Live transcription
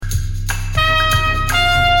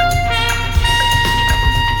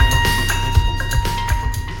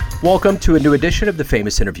Welcome to a new edition of the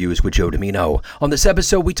Famous Interviews with Joe Domino. On this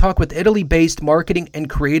episode, we talk with Italy-based marketing and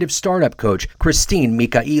creative startup coach Christine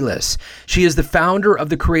Michaelis. She is the founder of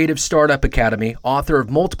the Creative Startup Academy, author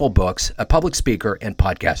of multiple books, a public speaker, and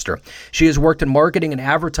podcaster. She has worked in marketing and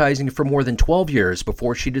advertising for more than 12 years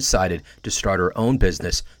before she decided to start her own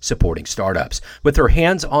business supporting startups. With her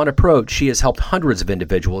hands-on approach, she has helped hundreds of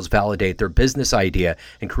individuals validate their business idea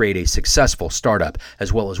and create a successful startup,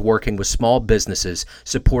 as well as working with small businesses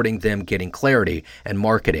supporting them getting clarity and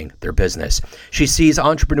marketing their business. She sees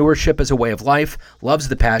entrepreneurship as a way of life, loves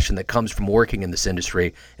the passion that comes from working in this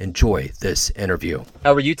industry. Enjoy this interview.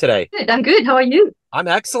 How are you today? Good. I'm good. How are you? I'm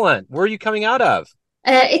excellent. Where are you coming out of?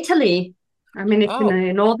 Italy. I mean, it's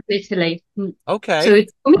in northern Italy. Okay. So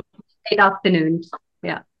it's late afternoon.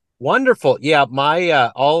 Yeah. Wonderful. Yeah, my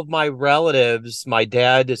all of my relatives, my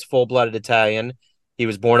dad is full-blooded Italian. He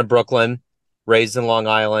was born in Brooklyn, raised in Long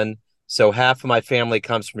Island. So half of my family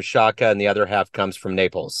comes from Shaka and the other half comes from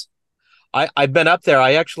Naples. I've been up there.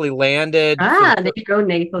 I actually landed. There you go,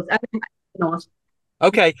 Naples.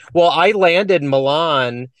 Okay. Well, I landed in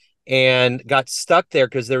Milan and got stuck there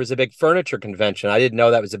because there was a big furniture convention. I didn't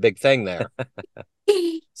know that was a big thing there.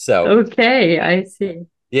 So. Okay, I see.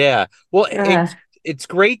 Yeah. Well, it's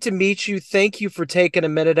great to meet you. Thank you for taking a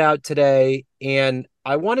minute out today. And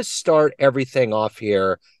I want to start everything off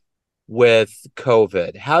here with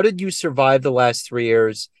COVID. How did you survive the last 3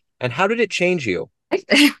 years and how did it change you?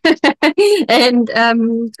 And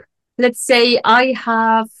let's say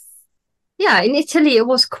in Italy, it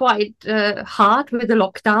was quite hard with the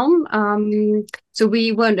lockdown. So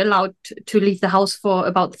we weren't allowed to leave the house for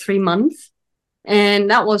about 3 months. And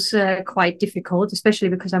that was quite difficult, especially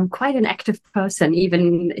because I'm quite an active person,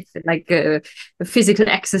 even if like physical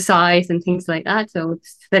exercise and things like that. So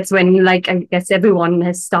that's when, like, I guess everyone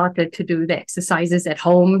has started to do the exercises at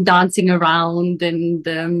home, dancing around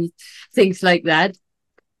and things like that.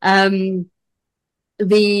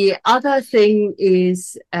 The other thing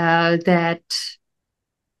is that,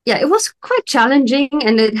 it was quite challenging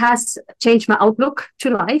and it has changed my outlook to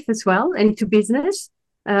life as well and to business.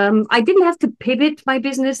 I didn't have to pivot my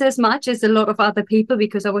business as much as a lot of other people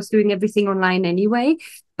because I was doing everything online anyway.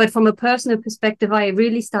 But from a personal perspective, I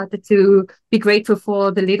really started to be grateful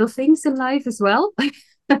for the little things in life as well.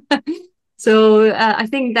 So I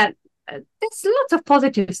think that there's lots of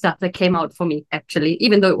positive stuff that came out for me, actually,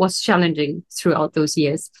 even though it was challenging throughout those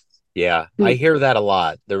years. Yeah, I hear that a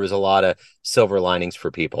lot. There was a lot of silver linings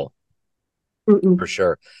for people, for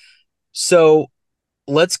sure. So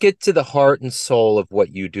let's get to the heart and soul of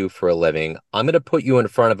what you do for a living. I'm going to put you in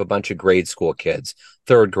front of a bunch of grade school kids,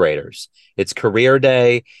 third graders. It's career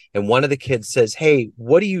day, and one of the kids says, "Hey,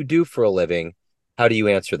 what do you do for a living?" How do you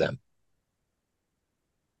answer them?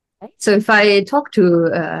 So if I talk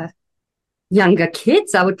to younger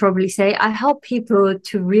kids, I would probably say I help people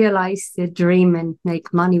to realize their dream and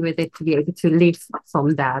make money with it to be able to live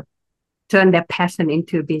from that, turn their passion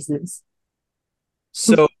into a business.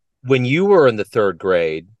 So when you were in the third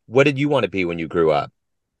grade, what did you want to be when you grew up?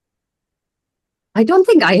 I don't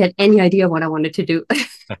think I had any idea what I wanted to do. And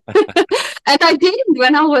I didn't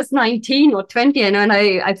when I was 19 or 20 and when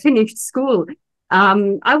I finished school.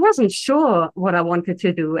 I wasn't sure what I wanted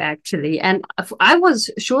to do, actually. And I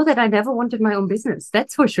was sure that I never wanted my own business.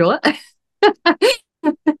 That's for sure.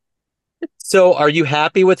 So are you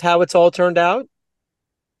happy with how it's all turned out?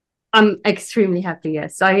 I'm extremely happy,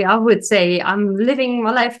 yes. I would say I'm living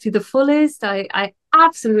my life to the fullest. I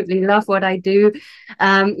absolutely love what I do.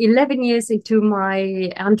 11 years into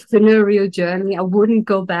my entrepreneurial journey, I wouldn't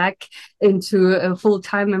go back into a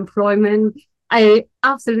full-time employment. I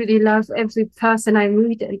absolutely love every person I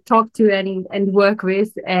meet and talk to and work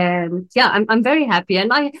with. And I'm very happy.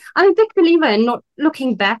 And I'm a big believer in not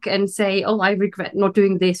looking back and say, oh, I regret not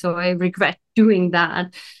doing this or I regret doing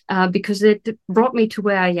that, because it brought me to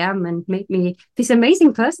where I am and made me this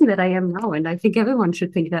amazing person that I am now. And I think everyone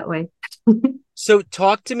should think that way. So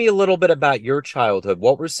talk to me a little bit about your childhood.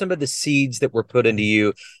 What were some of the seeds that were put into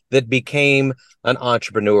you that became an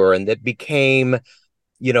entrepreneur and that became,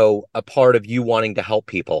 a part of you wanting to help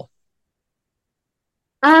people?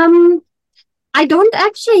 I don't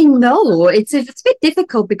actually know. It's a bit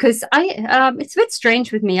difficult because it's a bit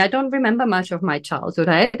strange with me. I don't remember much of my childhood.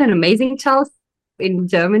 I had an amazing childhood in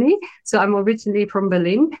Germany. So I'm originally from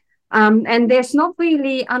Berlin. And there's not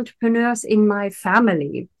really entrepreneurs in my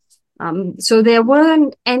family. So there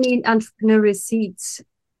weren't any entrepreneurial seeds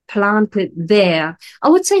planted there. I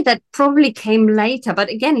would say that probably came later, but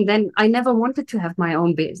again, then I never wanted to have my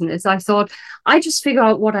own business. I thought I just figure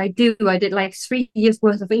out what I do. I did like 3 years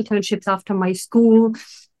worth of internships after my school,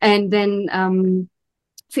 and then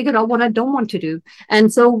figured out what I don't want to do.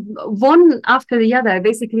 And so one after the other, I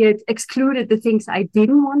basically excluded the things I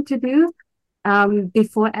didn't want to do,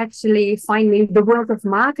 before actually finding the world of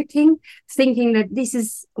marketing, thinking that this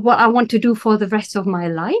is what I want to do for the rest of my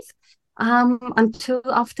life. Until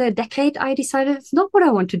after a decade, I decided it's not what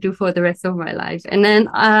I want to do for the rest of my life. And then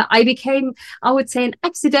I became, I would say, an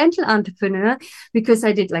accidental entrepreneur, because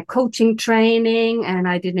I did like coaching training, and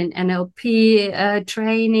I did an NLP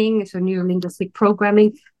training, so neuro linguistic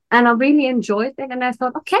programming. And I really enjoyed it. And I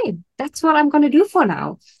thought, okay, that's what I'm going to do for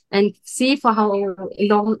now, and see for how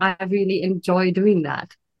long I really enjoy doing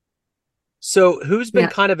that. So who's been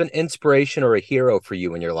kind of an inspiration or a hero for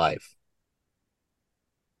you in your life?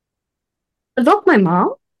 I love my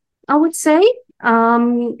mom, I would say.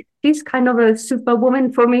 She's kind of a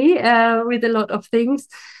superwoman for me, with a lot of things.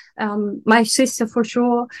 My sister for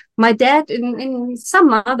sure, my dad in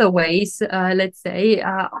some other ways, let's say.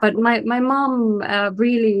 But my mom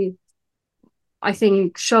really, I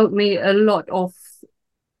think, showed me a lot of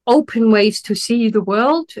open ways to see the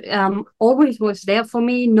world. Always was there for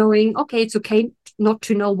me, knowing, okay, it's okay not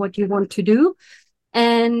to know what you want to do.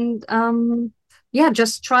 And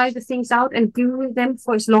just try the things out and do them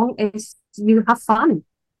for as long as you have fun.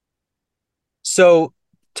 So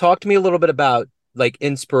talk to me a little bit about like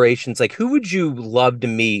inspirations. Like, who would you love to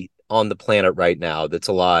meet on the planet right now that's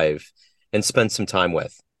alive and spend some time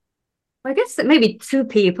with? I guess that maybe two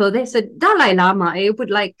people. There's a Dalai Lama. I would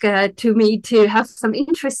like to meet, to have some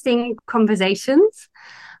interesting conversations,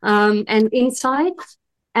 and insights,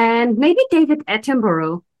 and maybe David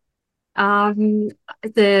Attenborough,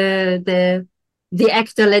 the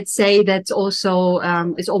actor, let's say, that's also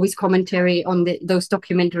is always commentary on those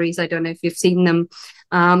documentaries. I don't know if you've seen them,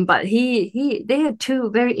 but they are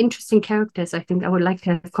two very interesting characters. I think I would like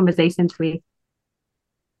to have conversations with.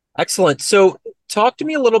 Excellent. So talk to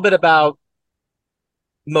me a little bit about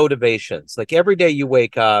motivations. Like, every day you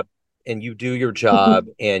wake up and you do your job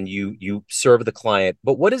and you serve the client,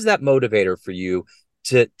 but what is that motivator for you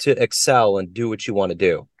to excel and do what you want to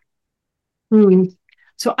do?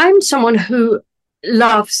 So I'm someone who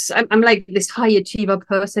loves, I'm like this high achiever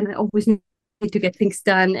person. I always need to get things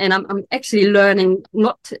done, and I'm actually learning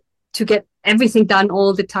not to get everything done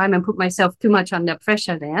all the time and put myself too much under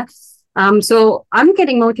pressure there. So I'm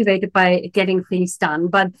getting motivated by getting things done,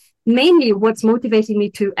 but mainly what's motivating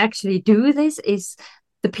me to actually do this is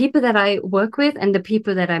the people that I work with and the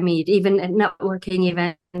people that I meet, even at networking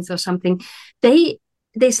events or something.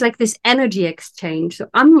 There's like this energy exchange. So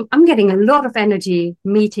I'm getting a lot of energy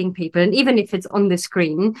meeting people, and even if it's on the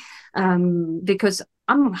screen, because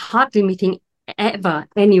I'm hardly meeting ever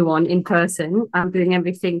anyone in person. I'm doing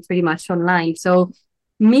everything pretty much online. So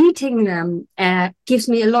meeting them gives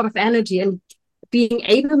me a lot of energy, and being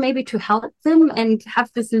able maybe to help them and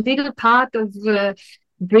have this little part of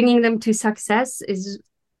bringing them to success is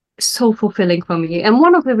so fulfilling for me. And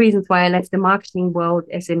one of the reasons why I left the marketing world,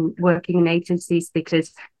 as in working in agencies,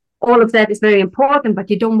 because all of that is very important,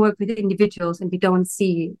 but you don't work with individuals and you don't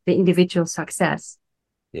see the individual success.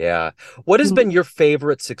 Yeah. What has been your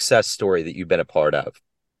favorite success story that you've been a part of?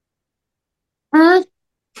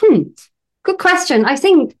 Good question. I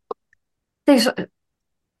think there's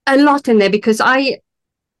a lot in there, because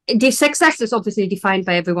the success is obviously defined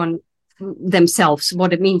by everyone themselves,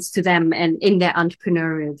 what it means to them and in their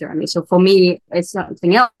entrepreneurial journey. So for me, it's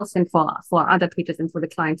something else, and for other people and for the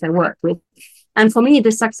clients I work with. And for me,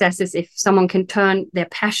 the success is if someone can turn their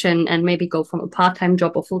passion and maybe go from a part-time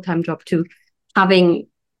job or full-time job to having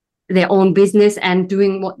their own business and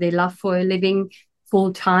doing what they love for a living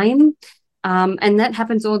full-time. And that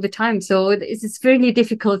happens all the time. So it's really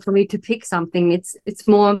difficult for me to pick something. It's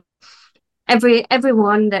more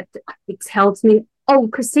everyone that helps me. Oh,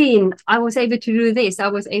 Christine, I was able to do this. I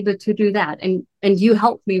was able to do that. And you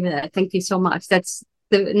helped me with that. Thank you so much. That's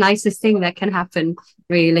the nicest thing that can happen,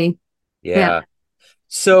 really. Yeah.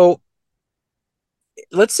 So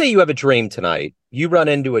let's say you have a dream tonight. You run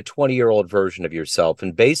into a 20-year-old version of yourself,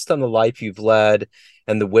 and based on the life you've led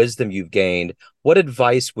and the wisdom you've gained, what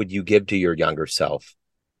advice would you give to your younger self?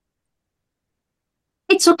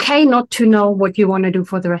 It's okay not to know what you want to do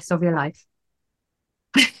for the rest of your life.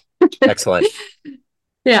 Excellent.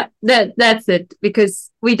 Yeah, that's it,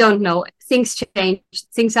 because we don't know. Things change.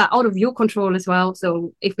 Things are out of your control as well.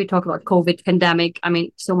 So if we talk about COVID pandemic, I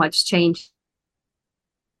mean, so much change.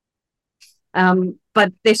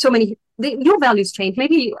 But there's so many, your values change.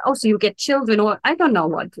 Maybe also you get children, or I don't know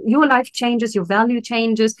what. Your life changes, your value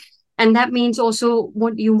changes. And that means also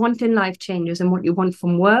what you want in life changes, and what you want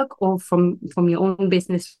from work or from your own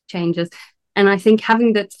business changes. And I think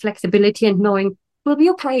having that flexibility and knowing will be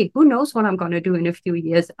okay. Who knows what I'm going to do in a few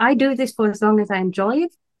years? I do this for as long as I enjoy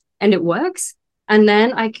it and it works. And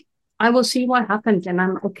then I will see what happens, and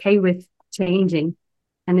I'm okay with changing.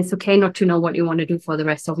 And it's okay not to know what you want to do for the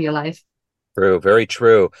rest of your life. True, very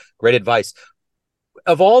true. Great advice.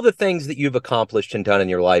 Of all the things that you've accomplished and done in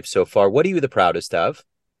your life so far, what are you the proudest of?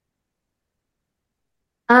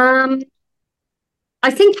 I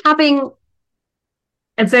think having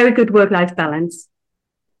a very good work-life balance.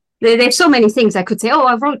 There's so many things I could say. Oh,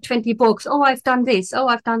 I wrote 20 books. Oh, I've done this. Oh,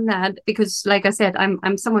 I've done that. Because like I said,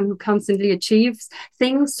 I'm someone who constantly achieves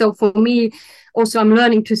things. So for me, also I'm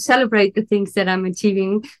learning to celebrate the things that I'm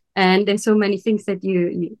achieving. And there's so many things that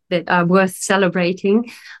that are worth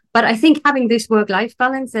celebrating. But I think having this work-life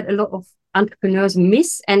balance that a lot of entrepreneurs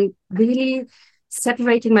miss, and really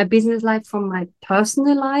separating my business life from my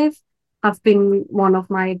personal life, have been one of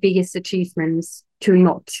my biggest achievements, to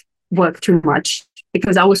not work too much,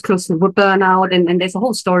 because I was close to burnout, and there's a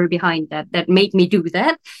whole story behind that made me do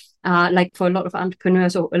that. Like for a lot of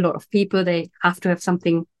entrepreneurs or a lot of people, they have to have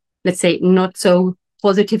something, let's say, not so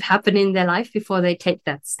positive happen in their life before they take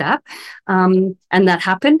that step. And that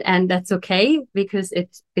happened, and that's okay, because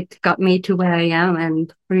it got me to where I am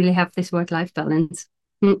and really have this work-life balance.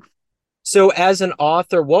 So as an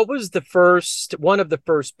author, what was one of the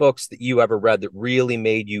first books that you ever read that really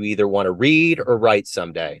made you either want to read or write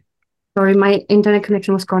someday? Sorry, my internet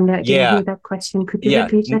connection was gone there. I didn't hear that question. Could you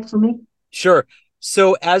repeat that for me? Sure.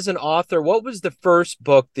 So as an author, what was the first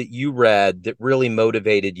book that you read that really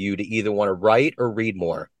motivated you to either want to write or read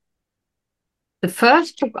more? The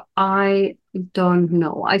first book, I don't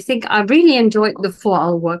know. I think I really enjoyed The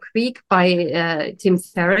 4-Hour Work Week by Tim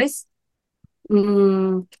Ferriss.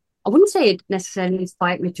 I wouldn't say it necessarily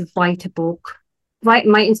inspired me to write a book. My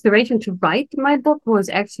inspiration to write my book was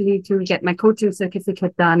actually to get my coaching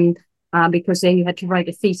certificate done, because then you had to write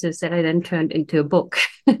a thesis that I then turned into a book.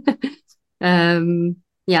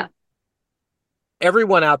 Yeah.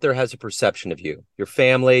 Everyone out there has a perception of you, your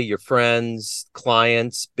family, your friends,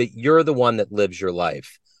 clients, but you're the one that lives your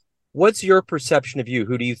life. What's your perception of you?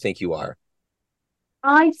 Who do you think you are?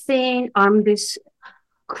 I think I'm this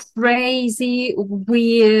crazy,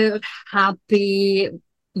 weird, happy,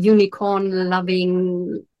 unicorn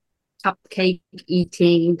loving, cupcake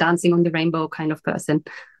eating, dancing on the rainbow kind of person.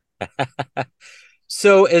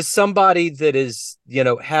 So as somebody that is,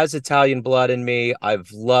 has Italian blood in me, I've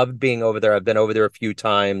loved being over there. I've been over there a few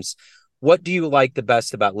times. What do you like the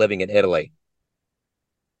best about living in Italy?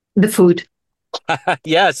 The food.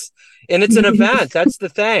 Yes. And it's an event. That's the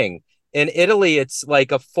thing. In Italy, it's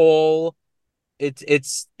like a full,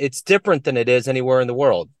 it's different than it is anywhere in the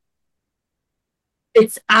world.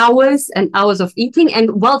 It's hours and hours of eating.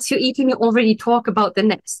 And whilst you're eating, you already talk about the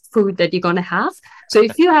next food that you're going to have. So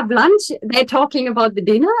if you have lunch, they're talking about the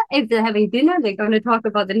dinner. If they're having dinner, they're going to talk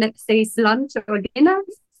about the next day's lunch or dinner.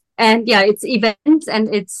 And yeah, it's events,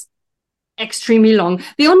 and it's extremely long.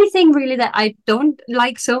 The only thing really that I don't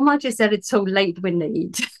like so much is that it's so late when they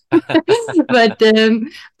eat. but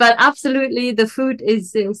absolutely, the food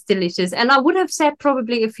is delicious. And I would have said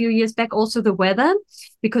probably a few years back also the weather,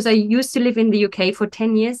 because I used to live in the UK for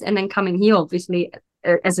 10 years, and then coming here, obviously,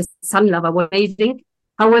 as a sun lover, was amazing.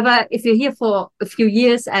 However, if you're here for a few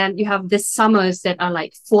years and you have the summers that are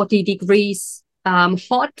like 40 degrees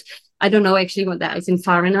hot, I don't know actually what that is in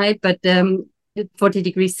Fahrenheit, but 40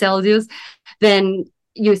 degrees Celsius, then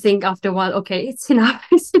you think after a while, okay, it's enough.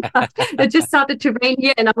 It's enough. It just started to rain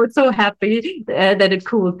here, and I was so happy that it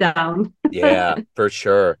cooled down. Yeah, for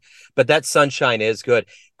sure. But that sunshine is good.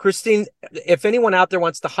 Christine, if anyone out there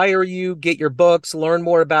wants to hire you, get your books, learn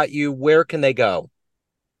more about you, where can they go?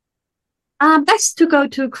 Best to go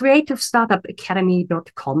to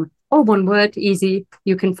creativestartupacademy.com. All one word, easy.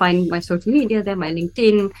 You can find my social media there, my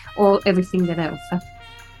LinkedIn, or everything that I offer.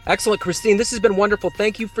 Excellent, Christine. This has been wonderful.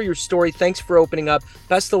 Thank you for your story. Thanks for opening up.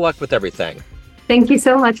 Best of luck with everything. Thank you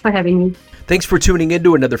so much for having me. Thanks for tuning in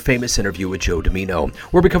to another famous interview with Joe Dimino,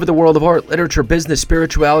 where we cover the world of art, literature, business,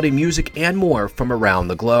 spirituality, music, and more from around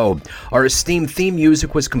the globe. Our esteemed theme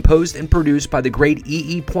music was composed and produced by the great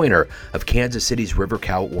E.E. Pointer of Kansas City's River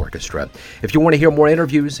Cow Orchestra. If you want to hear more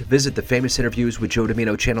interviews, visit the Famous Interviews with Joe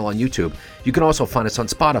Dimino channel on YouTube. You can also find us on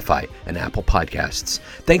Spotify and Apple Podcasts.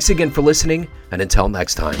 Thanks again for listening, and until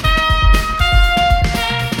next time.